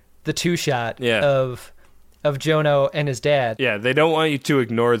the two-shot of Jono and his dad. Yeah, they don't want you to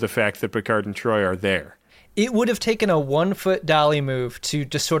ignore the fact that Picard and Troy are there. It would have taken a 1-foot dolly move to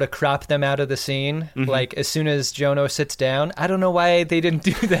just sort of crop them out of the scene, like, as soon as Jono sits down. I don't know why they didn't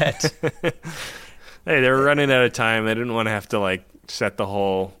do that. Hey, they were running out of time. They didn't want to have to, like, set the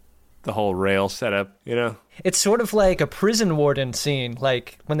whole rail setup, you know? It's sort of like a prison warden scene,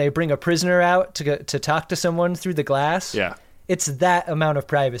 like when they bring a prisoner out to talk to someone through the glass. Yeah. It's that amount of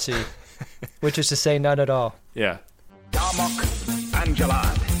privacy, which is to say none at all. Yeah. Darmok,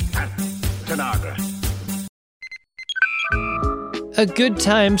 Angelad, and Tanagra. A good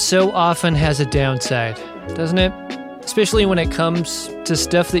time so often has a downside, doesn't it? Especially when it comes to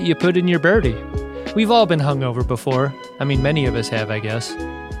stuff that you put in your birdie. We've all been hungover before. I mean, many of us have, I guess.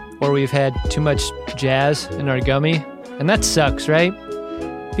 Or we've had too much jazz in our gummy. And that sucks, right?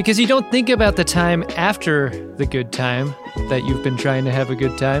 Because you don't think about the time after the good time that you've been trying to have a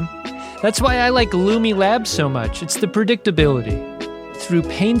good time. That's why I like Lumi Labs so much. It's the predictability. Through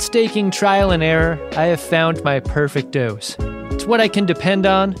painstaking trial and error, I have found my perfect dose. It's what I can depend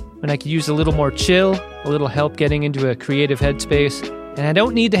on when I could use a little more chill, a little help getting into a creative headspace, and I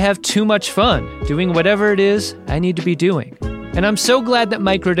don't need to have too much fun doing whatever it is I need to be doing. And I'm so glad that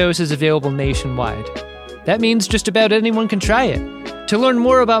microdose is available nationwide. That means just about anyone can try it. To learn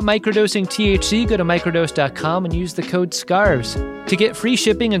more about microdosing THC, go to microdose.com and use the code SCARVES to get free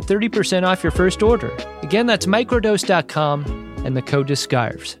shipping and 30% off your first order. Again, that's microdose.com and the code is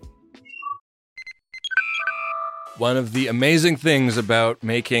SCARVES. One of the amazing things about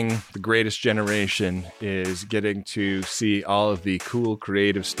making The Greatest Generation is getting to see all of the cool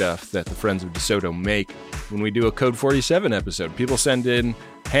creative stuff that the Friends of DeSoto make when we do a Code 47 episode. People send in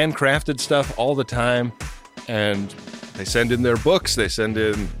handcrafted stuff all the time, and they send in their books, they send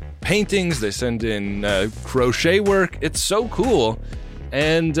in paintings, they send in crochet work. It's so cool.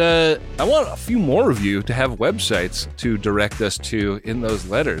 And I want a few more of you to have websites to direct us to in those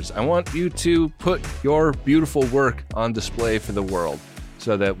letters. I want you to put your beautiful work on display for the world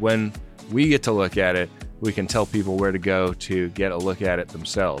so that when we get to look at it, we can tell people where to go to get a look at it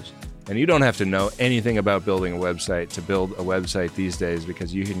themselves. And you don't have to know anything about building a website to build a website these days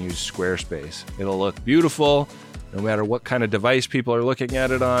because you can use Squarespace. It'll look beautiful no matter what kind of device people are looking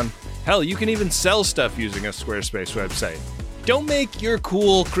at it on. Hell, you can even sell stuff using a Squarespace website. Don't make your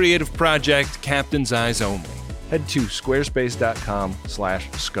cool creative project Captain's Eyes only. Head to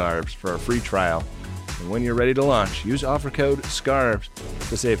squarespace.com/scarves for a free trial. And when you're ready to launch, use offer code SCARVES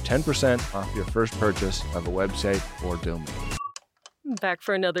to save 10% off your first purchase of a website or domain. Back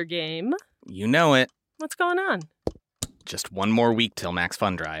for another game. You know it. What's going on? Just one more week till Max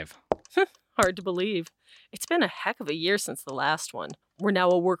Fun Drive. Hard to believe. It's been a heck of a year since the last one. We're now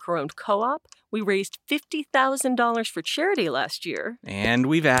a worker-owned co-op. We raised $50,000 for charity last year. And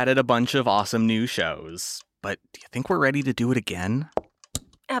we've added a bunch of awesome new shows. But do you think we're ready to do it again?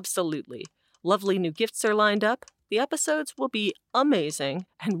 Absolutely. Lovely new gifts are lined up. The episodes will be amazing.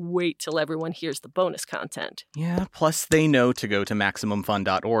 And wait till everyone hears the bonus content. Yeah, plus they know to go to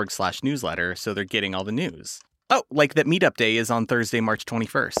MaximumFun.org/newsletter, so they're getting all the news. Oh, like that meetup day is on Thursday, March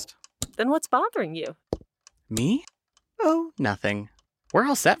 21st. Then what's bothering you? Me? Oh, nothing. We're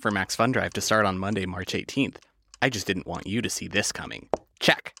all set for Max Fun Drive to start on Monday, March 18th. I just didn't want you to see this coming.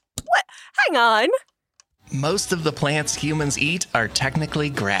 Check. What? Hang on. Most of the plants humans eat are technically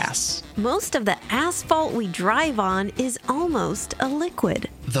grass. Most of the asphalt we drive on is almost a liquid.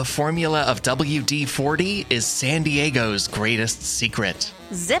 The formula of WD-40 is San Diego's greatest secret.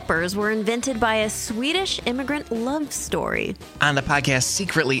 Zippers were invented by a Swedish immigrant love story. On the podcast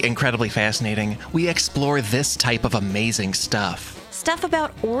Secretly Incredibly Fascinating, we explore this type of amazing stuff. Stuff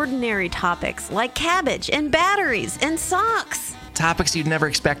about ordinary topics like cabbage and batteries and socks. Topics you'd never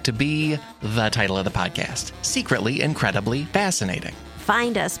expect to be the title of the podcast. Secretly Incredibly Fascinating.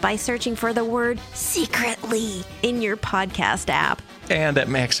 Find us by searching for the word secretly in your podcast app. And at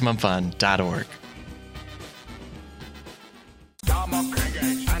MaximumFun.org.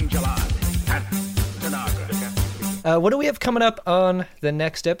 What do we have coming up on the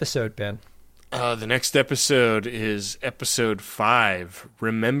next episode, Ben? The next episode is episode 5,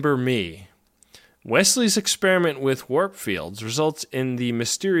 Remember Me. Wesley's experiment with warp fields results in the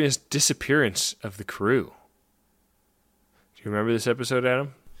mysterious disappearance of the crew. Do you remember this episode,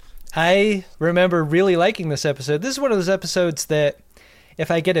 Adam? I remember really liking this episode. This is one of those episodes that if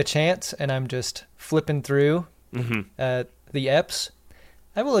I get a chance and I'm just flipping through the eps,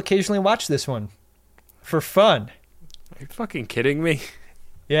 I will occasionally watch this one for fun. Are you fucking kidding me?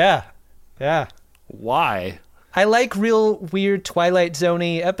 Yeah. Why? I like real weird Twilight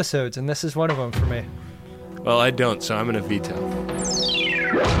Zone-y episodes, and this is one of them for me. Well, I don't, so I'm going to veto.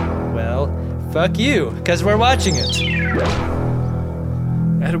 Well, fuck you, because we're watching it.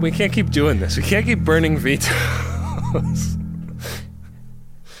 Adam, we can't keep doing this. We can't keep burning vetoes.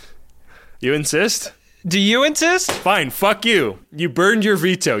 You insist? Do you insist? Fine, fuck you. You burned your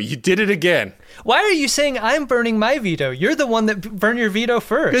veto. You did it again. Why are you saying I'm burning my veto? You're the one that burned your veto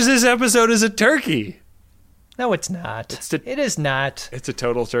first. Because this episode is a turkey. No, it's not. It is not. It's a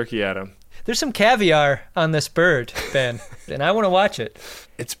total turkey, Adam. There's some caviar on this bird, Ben, and I want to watch it.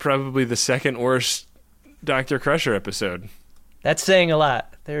 It's probably the second worst Dr. Crusher episode. That's saying a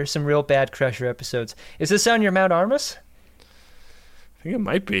lot. There are some real bad Crusher episodes. Is this on your Mount Armus? I think it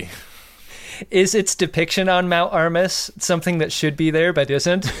might be. Is its depiction on Mount Armus something that should be there but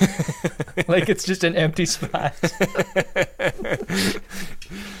isn't? Like it's just an empty spot.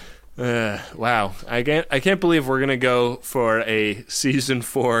 Wow. I can't believe we're gonna go for a season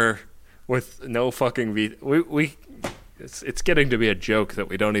 4 with no fucking it's getting to be a joke that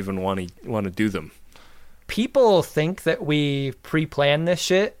we don't even want to do them. People think that we pre-plan this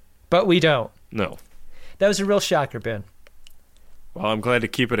shit, but we don't. No. That was a real shocker, Ben. Well, I'm glad to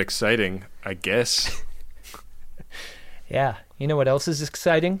keep it exciting, I guess. Yeah. You know what else is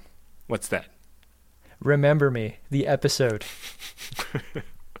exciting? What's that? Remember Me, the episode.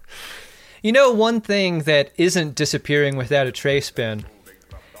 You know, one thing that isn't disappearing without a trace, Ben,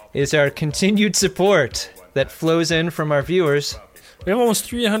 is our continued support that flows in from our viewers. We have almost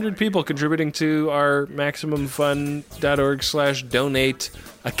 300 people contributing to our MaximumFun.org/donate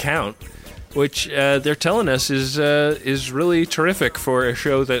account, which they're telling us is really terrific for a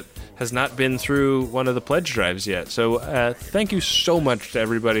show that has not been through one of the pledge drives yet. So thank you so much to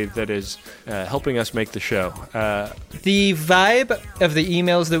everybody that is helping us make the show. The vibe of the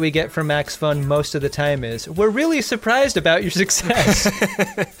emails that we get from Max Fun most of the time is, we're really surprised about your success.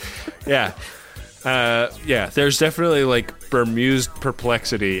 Yeah. There's definitely like bemused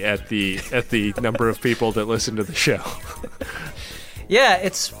perplexity at the number of people that listen to the show. Yeah,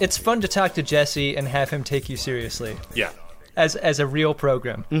 it's fun to talk to Jesse and have him take you seriously. Yeah. As a real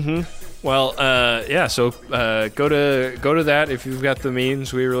program. Mm-hmm. Well, so go to that if you've got the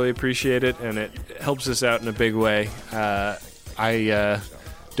means. We really appreciate it, and it helps us out in a big way. I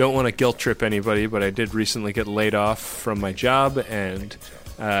don't want to guilt trip anybody, but I did recently get laid off from my job, and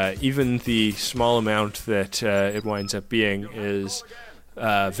even the small amount that it winds up being is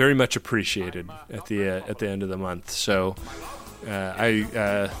very much appreciated at the end of the month. So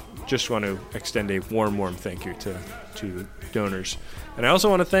I just want to extend a warm thank you to donors. And I also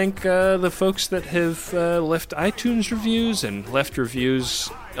want to thank the folks that have left iTunes reviews and left reviews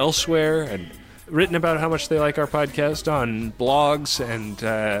elsewhere and written about how much they like our podcast on blogs and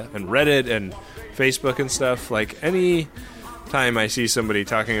Reddit and Facebook and stuff. Like, any time I see somebody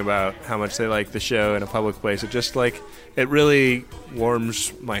talking about how much they like the show in a public place, it really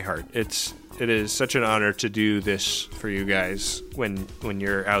warms my heart. It is such an honor to do this for you guys when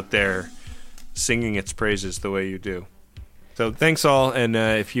you're out there singing its praises the way you do. So thanks all, and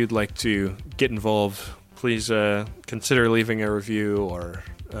if you'd like to get involved, please consider leaving a review or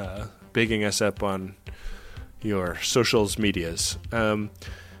bigging us up on your socials medias.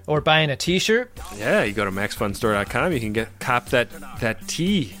 Or buying a t-shirt. Yeah, you go to maxfunstore.com, you can cop that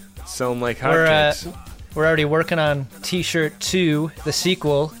tee. Sell them like hotcakes. We're already working on T-shirt 2, the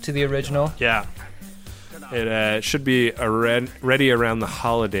sequel to the original. Yeah. It should be ready around the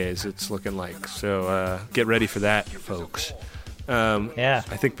holidays, it's looking like. So get ready for that, folks. Yeah.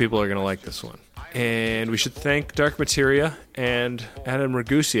 I think people are going to like this one. And we should thank Dark Materia and Adam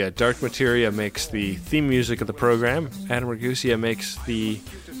Ragusia. Dark Materia makes the theme music of the program. Adam Ragusia makes the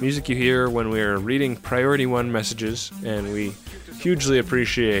music you hear when we're reading Priority 1 messages. And we hugely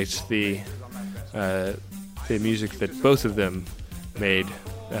appreciate the music that both of them made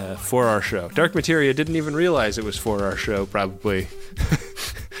for our show. Dark Materia didn't even realize it was for our show, probably,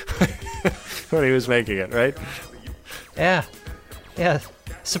 when he was making it, right? Yeah.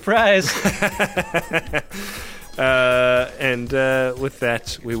 Surprise. And with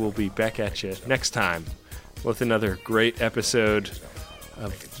that, we will be back at you next time with another great episode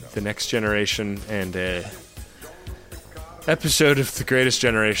of the next generation and a episode of The Greatest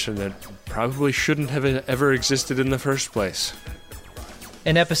Generation that probably shouldn't have ever existed in the first place.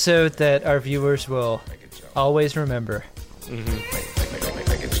 An episode that our viewers will always remember. Make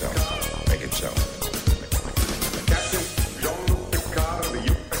it so. Make it so. Captain Jean-Luc Picard of the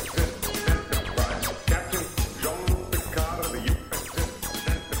USS Enterprise. Captain Jean-Luc Picard of the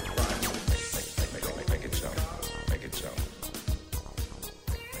USS Enterprise. Make it so. Make it so.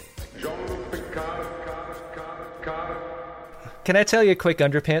 Jean-Luc Picard. Can I tell you a quick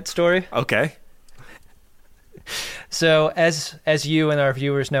underpants story? Okay. So, as you and our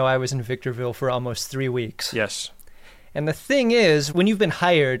viewers know, I was in Victorville for almost 3 weeks. Yes. And the thing is, when you've been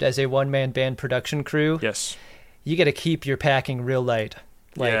hired as a one-man band production crew, yes, you got to keep your packing real light.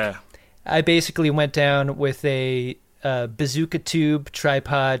 Yeah. I basically went down with a bazooka tube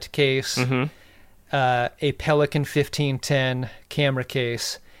tripod case, a Pelican 1510 camera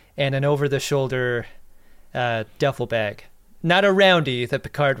case, and an over-the-shoulder duffel bag. Not a roundy that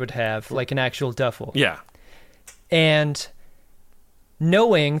Picard would have, like an actual duffel. Yeah. And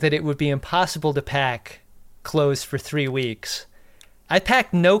knowing that it would be impossible to pack clothes for 3 weeks, I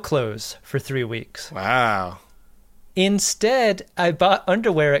packed no clothes for 3 weeks. Wow. Instead, I bought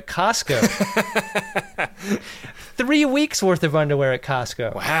underwear at Costco. 3 weeks worth of underwear at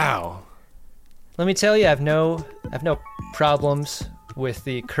Costco. Wow. Let me tell you, I have no problems with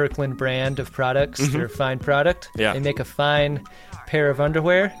the Kirkland brand of products. They're a fine product. Yeah. They make a fine pair of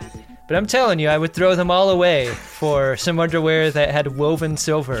underwear. But I'm telling you, I would throw them all away for some underwear that had woven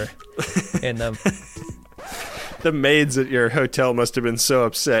silver in them. The maids at your hotel must have been so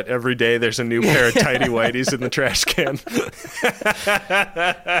upset. Every day there's a new pair of tidy whities in the trash can.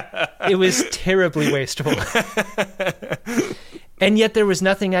 It was terribly wasteful. And yet there was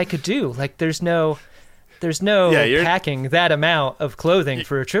nothing I could do. Like, there's no packing that amount of clothing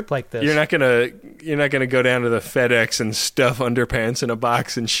for a trip like this. You're not gonna go down to the FedEx and stuff underpants in a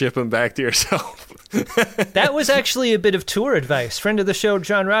box and ship them back to yourself. That was actually a bit of tour advice. Friend of the show,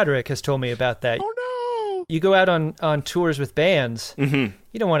 John Roderick, has told me about that. Oh no! You go out on tours with bands. You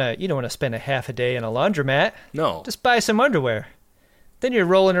don't want to spend a half a day in a laundromat. No. Just buy some underwear. Then you're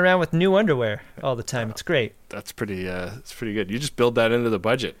rolling around with new underwear all the time. It's great. That's pretty. It's pretty good. You just build that into the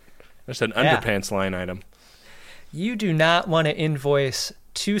budget. That's an underpants line item. You do not want to invoice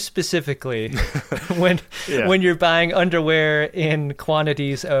too specifically when you're buying underwear in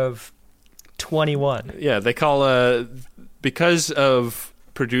quantities of 21. Yeah, they call because of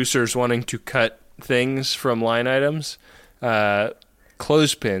producers wanting to cut things from line items,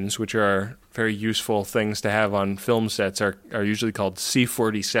 clothespins, which are very useful things to have on film sets, are usually called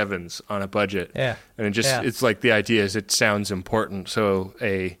C-47s on a budget. Yeah. And it's like the idea is it sounds important, so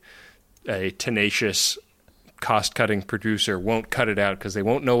a tenacious cost-cutting producer won't cut it out because they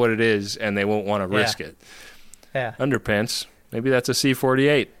won't know what it is and they won't want to risk it. Yeah. Underpants, maybe that's a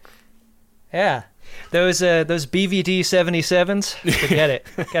C-48. Yeah. Those BVD 77s, forget it.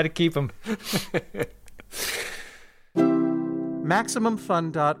 Got to keep them.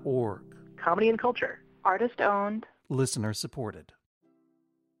 MaximumFun.org. Comedy and culture. Artist owned. Listener supported.